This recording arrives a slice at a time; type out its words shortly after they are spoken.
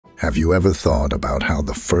Have you ever thought about how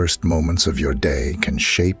the first moments of your day can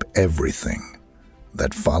shape everything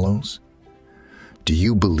that follows? Do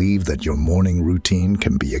you believe that your morning routine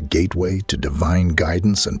can be a gateway to divine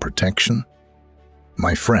guidance and protection?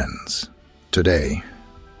 My friends, today,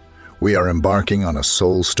 we are embarking on a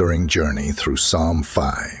soul-stirring journey through Psalm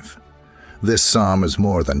 5. This psalm is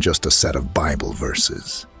more than just a set of Bible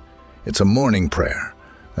verses. It's a morning prayer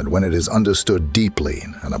that, when it is understood deeply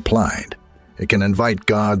and applied, it can invite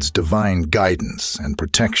God's divine guidance and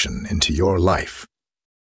protection into your life.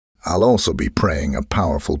 I'll also be praying a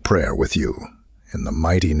powerful prayer with you in the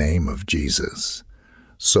mighty name of Jesus.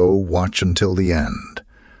 So watch until the end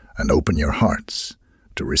and open your hearts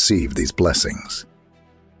to receive these blessings.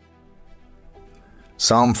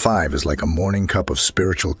 Psalm 5 is like a morning cup of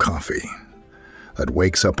spiritual coffee that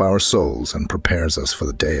wakes up our souls and prepares us for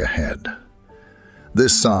the day ahead.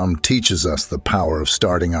 This psalm teaches us the power of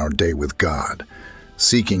starting our day with God,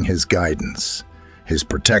 seeking His guidance, His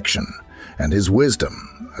protection, and His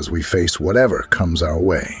wisdom as we face whatever comes our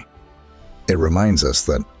way. It reminds us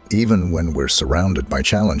that even when we're surrounded by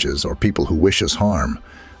challenges or people who wish us harm,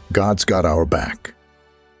 God's got our back.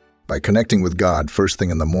 By connecting with God first thing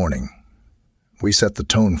in the morning, we set the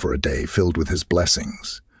tone for a day filled with His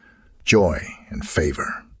blessings, joy, and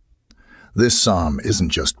favor. This psalm isn't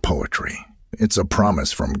just poetry. It's a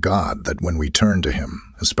promise from God that when we turn to Him,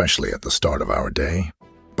 especially at the start of our day,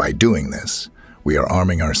 by doing this, we are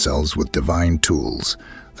arming ourselves with divine tools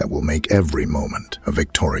that will make every moment a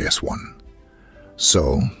victorious one.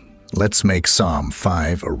 So, let's make Psalm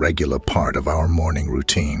 5 a regular part of our morning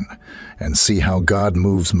routine and see how God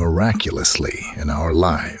moves miraculously in our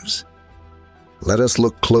lives. Let us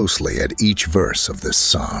look closely at each verse of this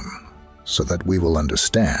psalm so that we will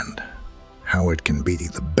understand how it can be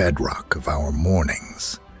the bedrock of our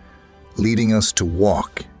mornings, leading us to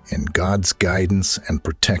walk in God's guidance and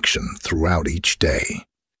protection throughout each day.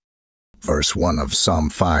 Verse 1 of Psalm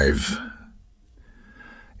 5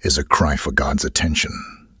 is a cry for God's attention,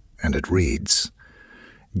 and it reads,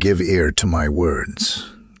 "Give ear to my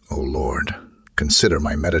words, O Lord, consider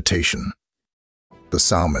my meditation." The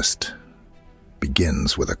psalmist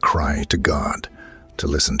begins with a cry to God to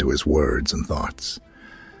listen to His words and thoughts.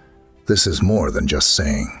 This is more than just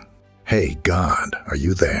saying, "Hey, God, are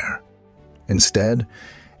you there?" Instead,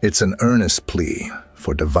 it's an earnest plea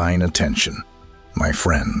for divine attention. My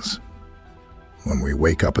friends, when we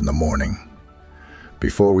wake up in the morning,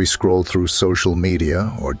 before we scroll through social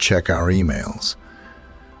media or check our emails,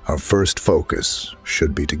 our first focus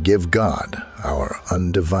should be to give God our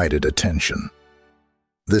undivided attention.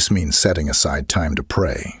 This means setting aside time to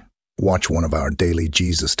pray, watch one of our Daily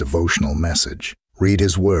Jesus Devotional message, read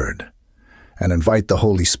His Word, and invite the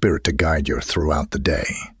Holy Spirit to guide you throughout the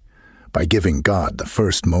day. By giving God the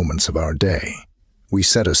first moments of our day, we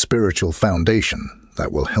set a spiritual foundation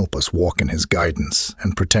that will help us walk in His guidance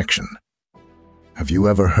and protection. Have you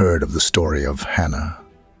ever heard of the story of Hannah,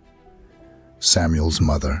 Samuel's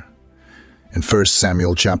mother? In 1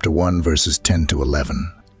 Samuel chapter 1, verses 10 to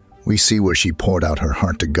 11, we see where she poured out her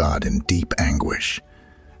heart to God in deep anguish,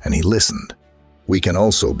 and He listened. We can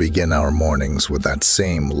also begin our mornings with that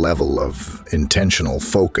same level of intentional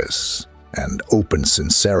focus and open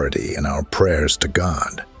sincerity in our prayers to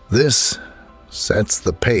God. This sets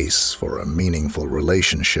the pace for a meaningful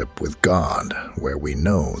relationship with God where we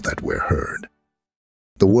know that we're heard.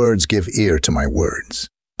 The words "give ear to my words"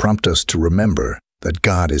 prompt us to remember that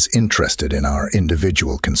God is interested in our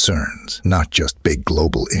individual concerns, not just big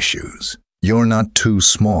global issues. You're not too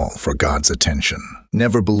small for God's attention.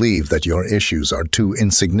 Never believe that your issues are too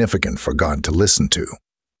insignificant for God to listen to.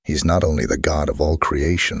 He's not only the God of all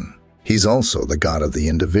creation, He's also the God of the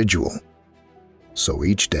individual. So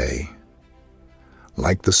each day,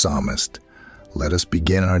 like the psalmist, let us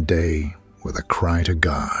begin our day with a cry to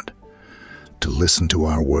God to listen to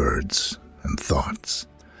our words and thoughts.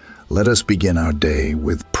 Let us begin our day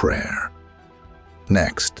with prayer.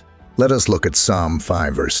 Next, let us look at Psalm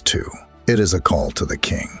 5 verse 2. It is a call to the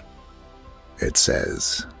King. It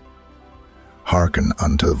says, "Hearken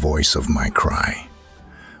unto the voice of my cry,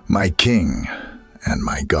 my King and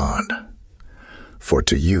my God, for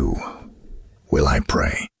to you will I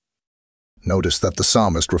pray." Notice that the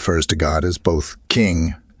psalmist refers to God as both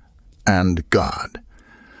King and God,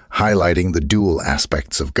 highlighting the dual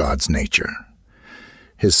aspects of God's nature,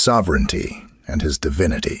 His sovereignty and His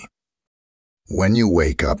divinity. When you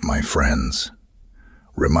wake up, my friends,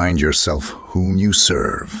 remind yourself whom you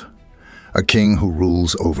serve, a King who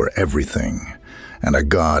rules over everything and a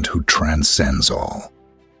God who transcends all.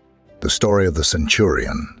 The story of the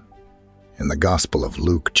centurion in the Gospel of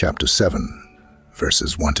Luke chapter 7,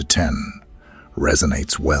 verses 1 to 10,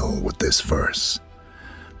 resonates well with this verse.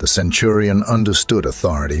 The centurion understood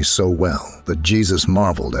authority so well that Jesus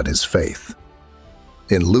marveled at his faith.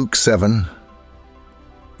 In Luke 7,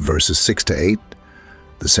 verses 6 to 8,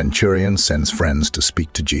 the centurion sends friends to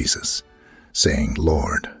speak to Jesus, saying,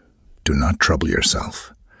 "Lord, do not trouble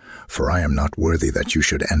yourself, for I am not worthy that you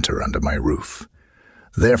should enter under my roof.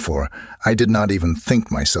 Therefore, I did not even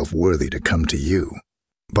think myself worthy to come to you.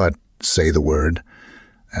 But say the word,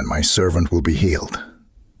 and my servant will be healed.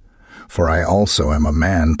 For I also am a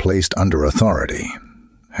man placed under authority,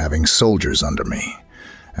 having soldiers under me.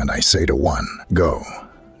 And I say to one, 'Go,'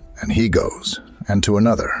 and he goes, and to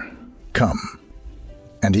another, 'Come,'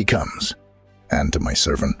 and he comes, and to my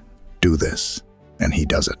servant, 'Do this,' and he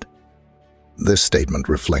does it." This statement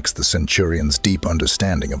reflects the centurion's deep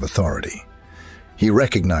understanding of authority. He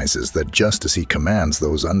recognizes that just as he commands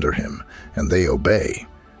those under him and they obey,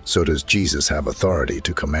 so does Jesus have authority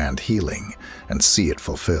to command healing and see it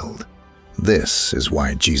fulfilled. This is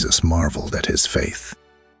why Jesus marveled at his faith.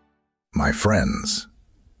 My friends,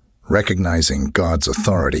 recognizing God's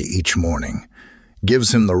authority each morning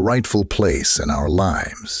gives him the rightful place in our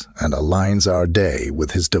lives and aligns our day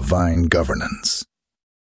with his divine governance.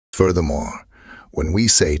 Furthermore, when we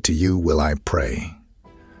say, "To you will I pray,"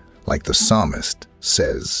 like the psalmist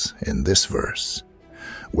says in this verse,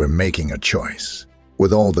 we're making a choice.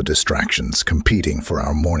 With all the distractions competing for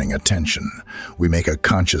our morning attention, we make a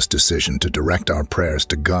conscious decision to direct our prayers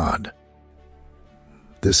to God.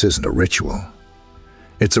 This isn't a ritual.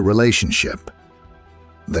 It's a relationship.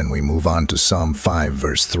 Then we move on to Psalm 5,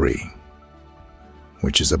 verse 3,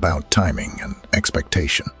 which is about timing and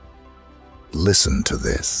expectation. Listen to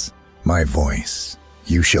this. "My voice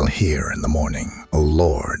you shall hear in the morning, O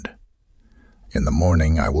Lord. In the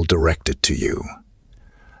morning I will direct it to you,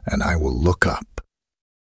 and I will look up."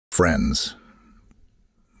 Friends,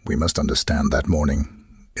 we must understand that morning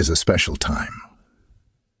is a special time.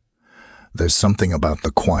 There's something about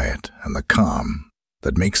the quiet and the calm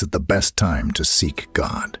that makes it the best time to seek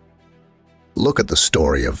God. Look at the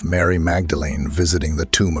story of Mary Magdalene visiting the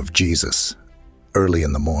tomb of Jesus early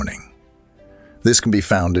in the morning. This can be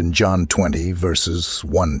found in John 20, verses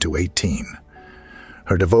 1 to 18.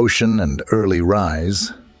 Her devotion and early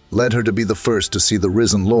rise led her to be the first to see the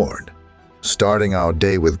risen Lord. Starting our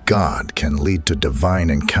day with God can lead to divine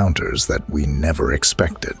encounters that we never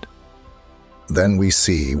expected. Then we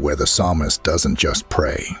see where the psalmist doesn't just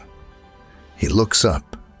pray. He looks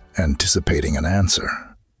up, anticipating an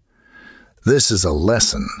answer. This is a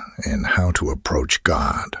lesson in how to approach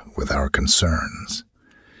God with our concerns.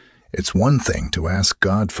 It's one thing to ask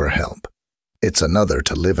God for help. It's another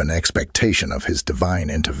to live in expectation of His divine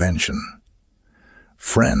intervention.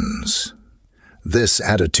 Friends, this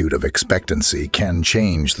attitude of expectancy can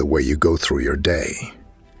change the way you go through your day.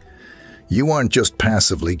 You aren't just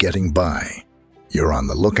passively getting by. You're on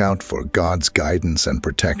the lookout for God's guidance and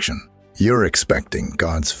protection. You're expecting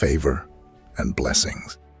God's favor and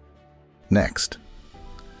blessings. Next,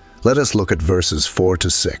 let us look at verses 4 to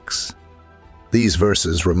 6. These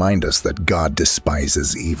verses remind us that God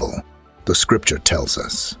despises evil. The scripture tells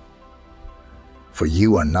us, "For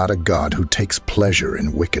you are not a God who takes pleasure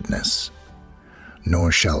in wickedness,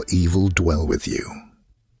 nor shall evil dwell with you.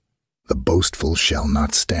 The boastful shall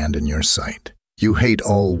not stand in your sight. You hate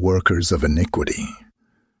all workers of iniquity.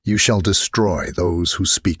 You shall destroy those who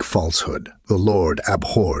speak falsehood. The Lord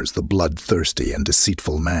abhors the bloodthirsty and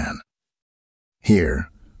deceitful man." Here,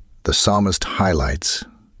 the psalmist highlights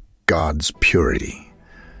God's purity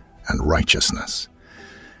and righteousness.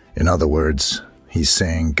 In other words, he's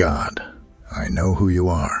saying, "God, I know who you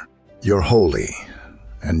are. You're holy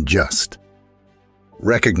and just."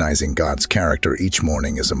 Recognizing God's character each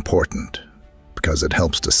morning is important because it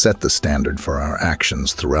helps to set the standard for our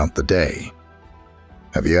actions throughout the day.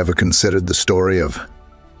 Have you ever considered the story of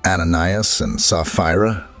Ananias and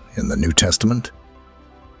Sapphira in the New Testament?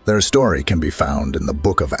 Their story can be found in the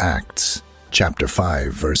book of Acts, chapter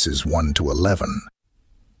 5, verses 1 to 11.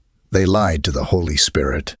 They lied to the Holy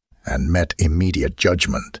Spirit and met immediate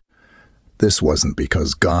judgment. This wasn't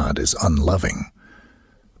because God is unloving,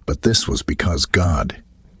 but this was because God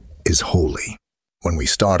is holy. When we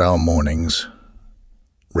start our mornings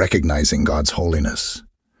recognizing God's holiness,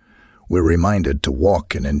 we're reminded to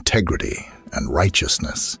walk in integrity and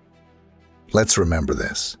righteousness. Let's remember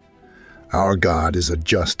this. Our God is a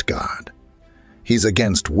just God. He's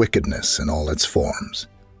against wickedness in all its forms.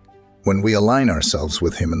 When we align ourselves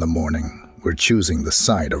with Him in the morning, we're choosing the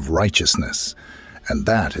side of righteousness, and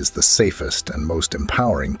that is the safest and most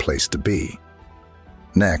empowering place to be.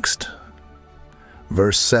 Next,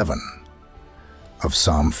 verse 7 of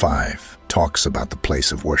Psalm 5 talks about the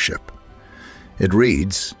place of worship. It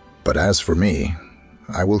reads, "But as for me,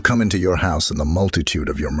 I will come into your house in the multitude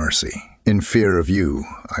of your mercy. In fear of you,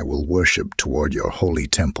 I will worship toward your holy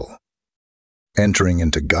temple." Entering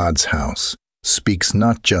into God's house speaks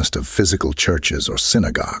not just of physical churches or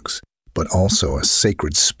synagogues, but also a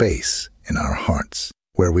sacred space in our hearts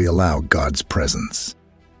where we allow God's presence.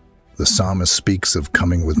 The psalmist speaks of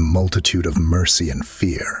coming with multitude of mercy and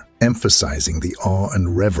fear, emphasizing the awe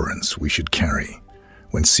and reverence we should carry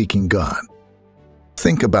when seeking God.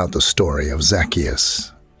 Think about the story of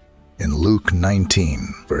Zacchaeus in Luke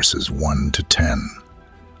 19, verses 1 to 10.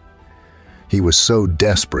 He was so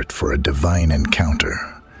desperate for a divine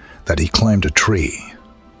encounter that he climbed a tree.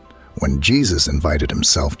 When Jesus invited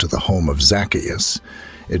himself to the home of Zacchaeus,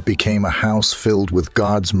 it became a house filled with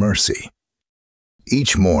God's mercy.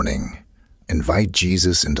 Each morning, invite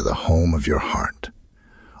Jesus into the home of your heart.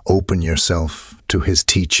 Open yourself to his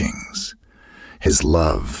teachings, his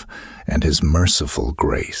love, and his merciful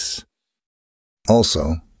grace.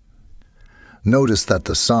 Also, notice that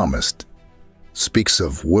the psalmist speaks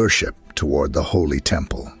of worship toward the holy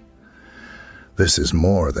temple. This is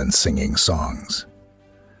more than singing songs.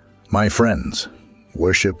 My friends,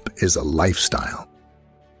 worship is a lifestyle.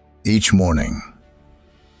 Each morning,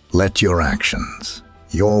 let your actions,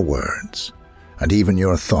 your words, and even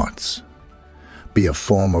your thoughts be a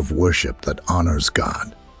form of worship that honors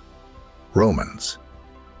God. Romans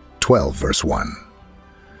 12, verse 1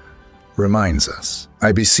 reminds us,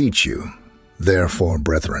 "I beseech you, therefore,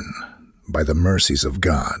 brethren, by the mercies of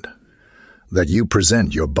God, that you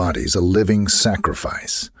present your bodies a living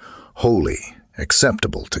sacrifice, holy,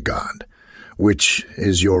 acceptable to God, which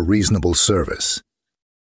is your reasonable service."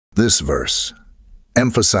 This verse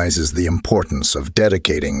emphasizes the importance of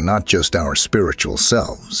dedicating not just our spiritual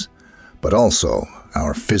selves, but also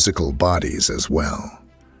our physical bodies as well,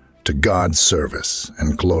 to God's service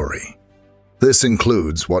and glory. This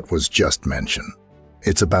includes what was just mentioned.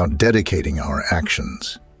 It's about dedicating our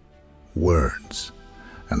actions, words,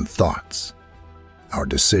 and thoughts, our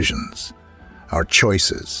decisions, our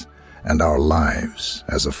choices, and our lives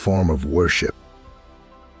as a form of worship.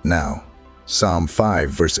 Now, Psalm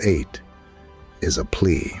 5, verse 8 is a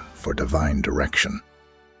plea for divine direction.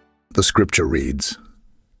 The scripture reads,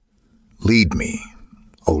 "Lead me,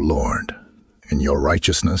 O Lord, in your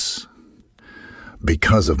righteousness,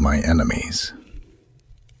 because of my enemies.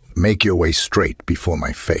 Make your way straight before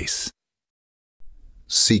my face."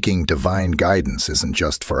 Seeking divine guidance isn't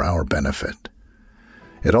just for our benefit.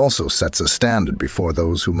 It also sets a standard before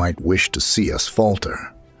those who might wish to see us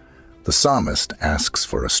falter. The psalmist asks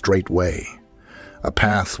for a straight way, a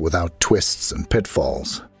path without twists and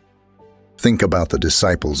pitfalls. Think about the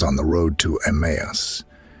disciples on the road to Immerse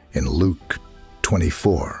in Luke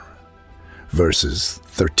 24, verses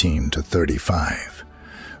 13 to 35.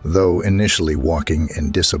 Though initially walking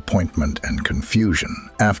in disappointment and confusion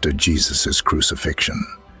after Jesus' crucifixion,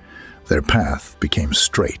 their path became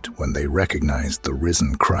straight when they recognized the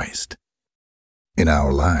risen Christ. In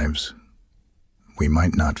our lives, we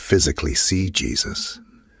might not physically see Jesus,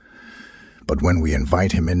 but when we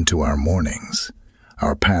invite him into our mornings,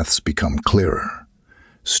 our paths become clearer,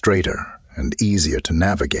 straighter, and easier to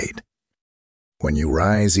navigate. When you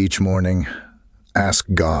rise each morning, ask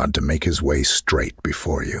God to make his way straight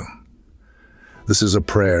before you. This is a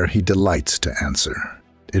prayer he delights to answer.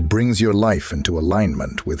 It brings your life into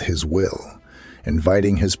alignment with his will,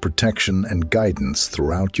 inviting his protection and guidance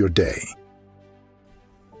throughout your day.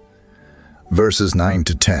 Verses 9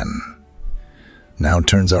 to 10 now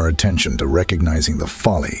turns our attention to recognizing the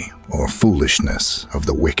folly or foolishness of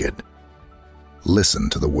the wicked. Listen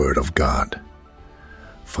to the word of God.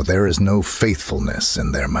 "For there is no faithfulness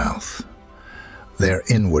in their mouth. Their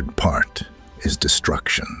inward part is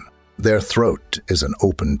destruction. Their throat is an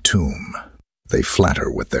open tomb. They flatter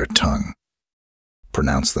with their tongue.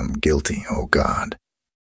 Pronounce them guilty, O God.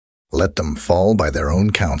 Let them fall by their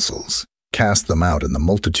own counsels. Cast them out in the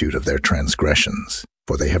multitude of their transgressions,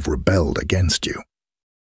 for they have rebelled against you."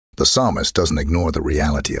 The psalmist doesn't ignore the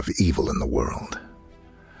reality of evil in the world.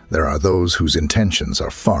 There are those whose intentions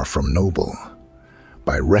are far from noble.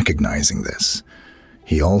 By recognizing this,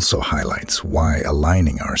 he also highlights why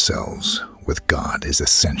aligning ourselves with God is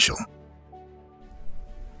essential.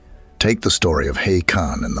 Take the story of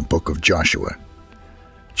Achan in the book of Joshua,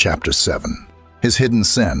 chapter 7. His hidden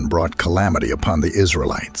sin brought calamity upon the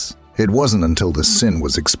Israelites. It wasn't until the sin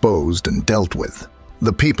was exposed and dealt with,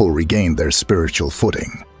 the people regained their spiritual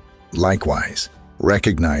footing. Likewise,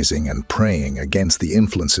 recognizing and praying against the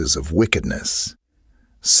influences of wickedness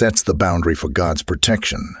sets the boundary for God's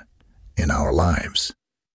protection in our lives.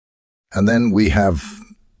 And then we have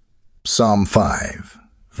Psalm 5,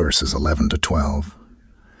 verses 11 to 12,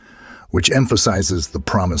 which emphasizes the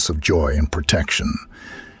promise of joy and protection.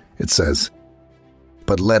 It says,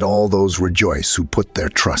 "But let all those rejoice who put their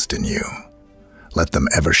trust in you. Let them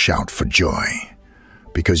ever shout for joy,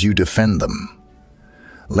 because you defend them.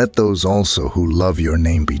 Let those also who love your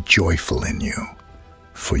name be joyful in you.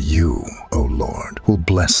 For you, O Lord, will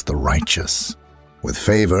bless the righteous. With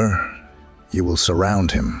favor, you will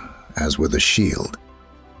surround him as with a shield."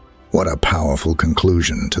 What a powerful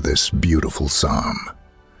conclusion to this beautiful psalm.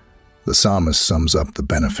 The psalmist sums up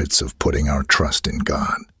the benefits of putting our trust in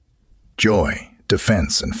God. Joy,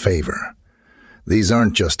 defense, and favor. These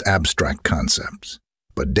aren't just abstract concepts,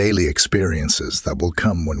 but daily experiences that will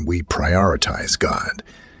come when we prioritize God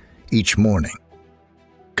each morning.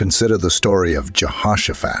 Consider the story of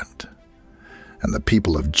Jehoshaphat and the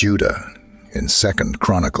people of Judah in 2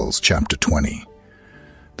 Chronicles chapter 20.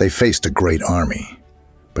 They faced a great army,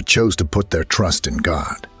 but chose to put their trust in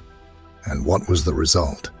God. And what was the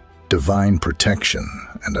result? Divine protection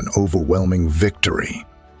and an overwhelming victory.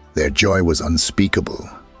 Their joy was unspeakable,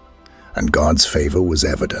 and God's favor was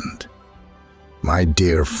evident. My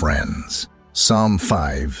dear friends, Psalm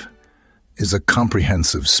 5 is a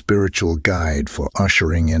comprehensive spiritual guide for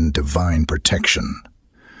ushering in divine protection,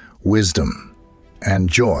 wisdom, and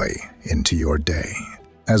joy into your day.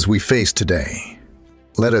 As we face today,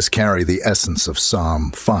 let us carry the essence of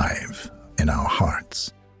Psalm 5 in our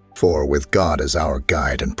hearts. For with God as our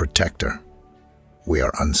guide and protector, we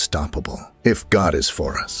are unstoppable. If God is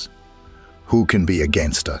for us, who can be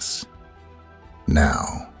against us?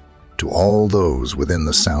 Now, to all those within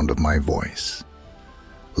the sound of my voice,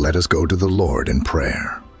 let us go to the Lord in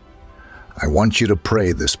prayer. I want you to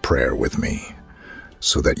pray this prayer with me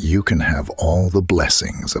so that you can have all the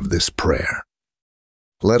blessings of this prayer.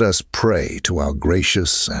 Let us pray to our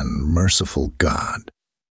gracious and merciful God.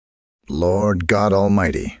 Lord God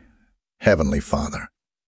Almighty, Heavenly Father,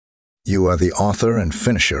 you are the author and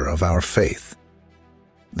finisher of our faith,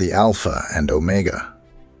 the Alpha and Omega,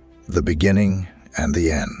 the beginning and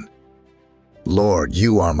the end. Lord,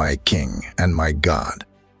 you are my King and my God.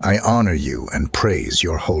 I honor you and praise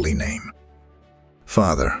your holy name.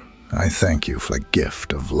 Father, I thank you for the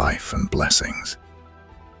gift of life and blessings.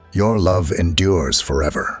 Your love endures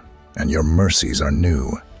forever, and your mercies are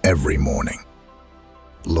new every morning.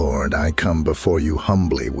 Lord, I come before you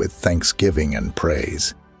humbly with thanksgiving and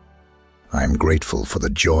praise. I am grateful for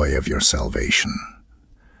the joy of your salvation,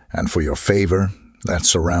 and for your favor that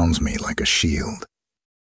surrounds me like a shield.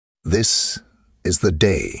 This is the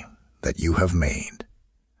day that you have made,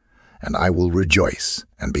 and I will rejoice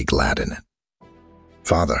and be glad in it.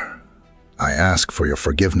 Father, I ask for your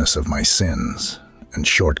forgiveness of my sins and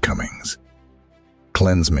shortcomings.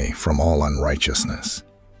 Cleanse me from all unrighteousness,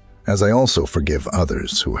 as I also forgive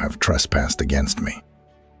others who have trespassed against me.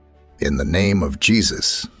 In the name of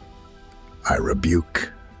Jesus, I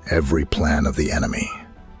rebuke every plan of the enemy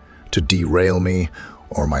to derail me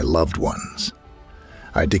or my loved ones.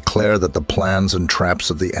 I declare that the plans and traps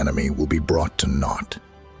of the enemy will be brought to naught.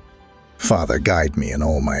 Father, guide me in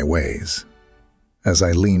all my ways, as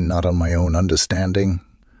I lean not on my own understanding,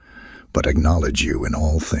 but acknowledge you in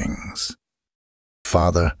all things.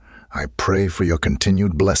 Father, I pray for your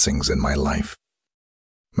continued blessings in my life.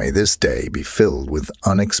 May this day be filled with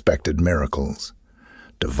unexpected miracles,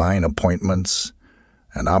 divine appointments,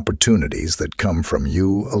 and opportunities that come from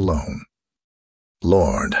you alone.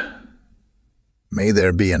 Lord, may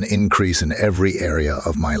there be an increase in every area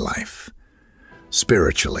of my life,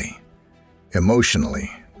 spiritually,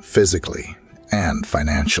 emotionally, physically, and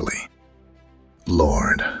financially.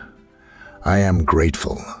 Lord, I am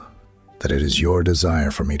grateful that it is your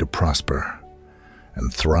desire for me to prosper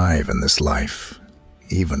and thrive in this life,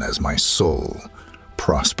 even as my soul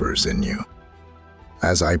prospers in you.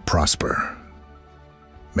 As I prosper,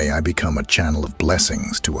 may I become a channel of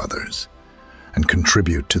blessings to others and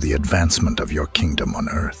contribute to the advancement of your kingdom on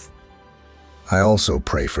earth. I also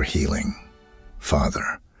pray for healing.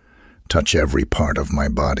 Father, touch every part of my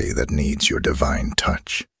body that needs your divine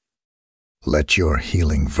touch. Let your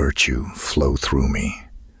healing virtue flow through me,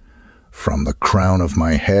 from the crown of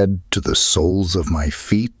my head to the soles of my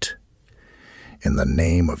feet, in the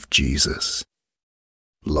name of Jesus.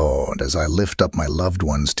 Lord, as I lift up my loved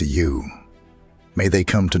ones to you, may they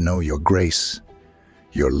come to know your grace,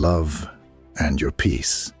 your love, and your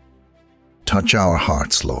peace. Touch our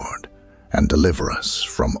hearts, Lord, and deliver us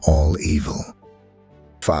from all evil.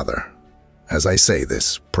 Father, as I say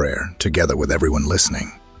this prayer together with everyone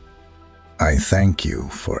listening, I thank you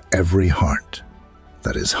for every heart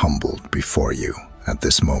that is humbled before you at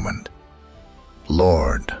this moment.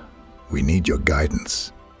 Lord, we need your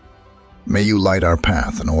guidance. May you light our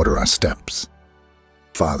path and order our steps.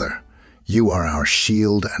 Father, you are our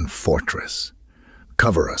shield and fortress.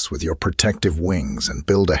 Cover us with your protective wings and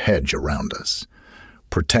build a hedge around us.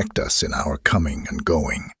 Protect us in our coming and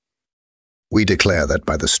going. We declare that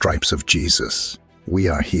by the stripes of Jesus, we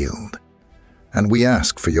are healed, and we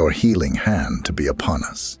ask for your healing hand to be upon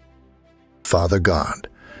us. Father God,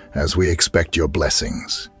 as we expect your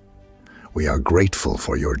blessings, we are grateful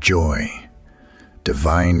for your joy,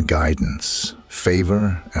 divine guidance,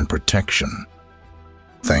 favor, and protection.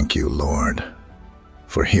 Thank you, Lord,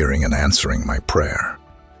 for hearing and answering my prayer.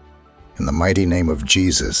 In the mighty name of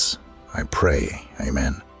Jesus, I pray,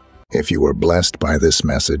 amen. If you were blessed by this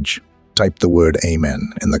message, type the word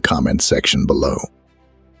amen in the comment section below.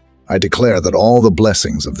 I declare that all the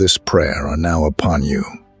blessings of this prayer are now upon you,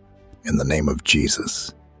 in the name of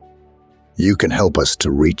Jesus. You can help us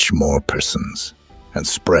to reach more persons and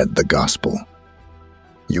spread the gospel.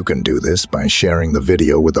 You can do this by sharing the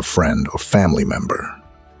video with a friend or family member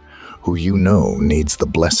who you know needs the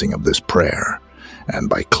blessing of this prayer, and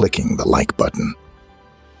by clicking the like button.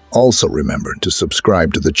 Also remember to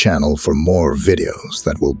subscribe to the channel for more videos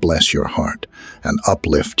that will bless your heart and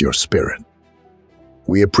uplift your spirit.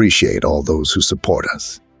 We appreciate all those who support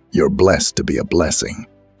us. You're blessed to be a blessing.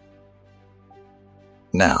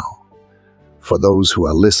 Now, for those who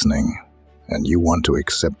are listening and you want to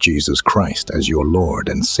accept Jesus Christ as your Lord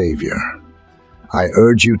and Savior, I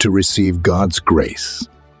urge you to receive God's grace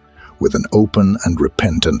with an open and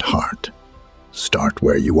repentant heart. Start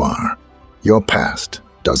where you are. Your past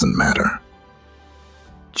doesn't matter.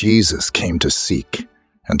 Jesus came to seek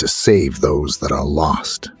and to save those that are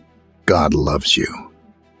lost. God loves you.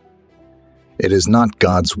 It is not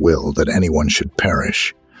God's will that anyone should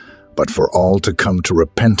perish, but for all to come to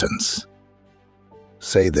repentance.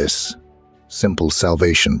 Say this simple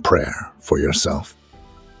salvation prayer for yourself.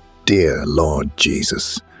 Dear Lord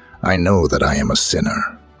Jesus, I know that I am a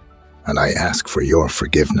sinner, and I ask for your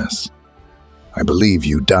forgiveness. I believe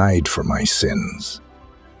you died for my sins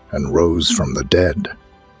and rose from the dead.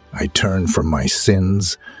 I turn from my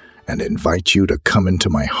sins and invite you to come into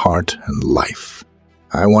my heart and life.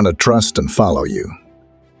 I want to trust and follow you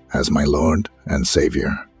as my Lord and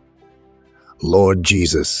Savior. Lord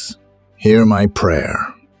Jesus, hear my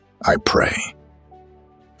prayer, I pray.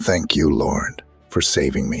 Thank you, Lord, for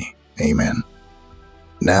saving me. Amen.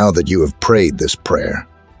 Now that you have prayed this prayer,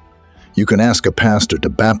 you can ask a pastor to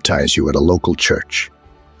baptize you at a local church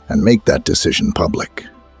and make that decision public.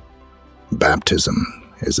 Baptism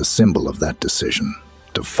is a symbol of that decision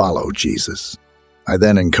to follow Jesus. I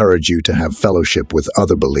then encourage you to have fellowship with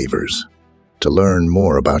other believers, to learn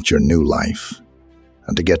more about your new life,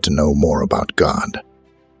 and to get to know more about God.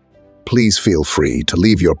 Please feel free to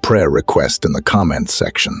leave your prayer request in the comments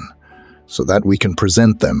section so that we can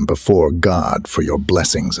present them before God for your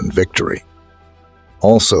blessings and victory.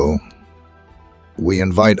 Also, we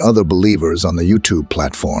invite other believers on the YouTube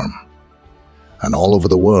platform and all over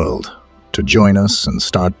the world to join us and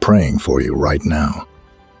start praying for you right now.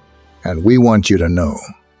 And we want you to know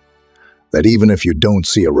that even if you don't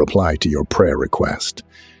see a reply to your prayer request,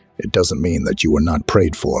 it doesn't mean that you were not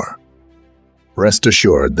prayed for. Rest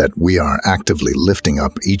assured that we are actively lifting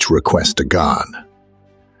up each request to God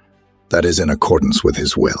that is in accordance with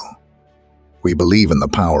His will. We believe in the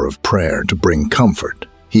power of prayer to bring comfort,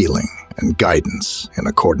 healing, and guidance in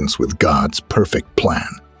accordance with God's perfect plan.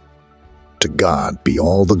 To God be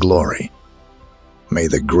all the glory. May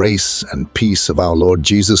the grace and peace of our Lord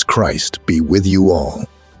Jesus Christ be with you all.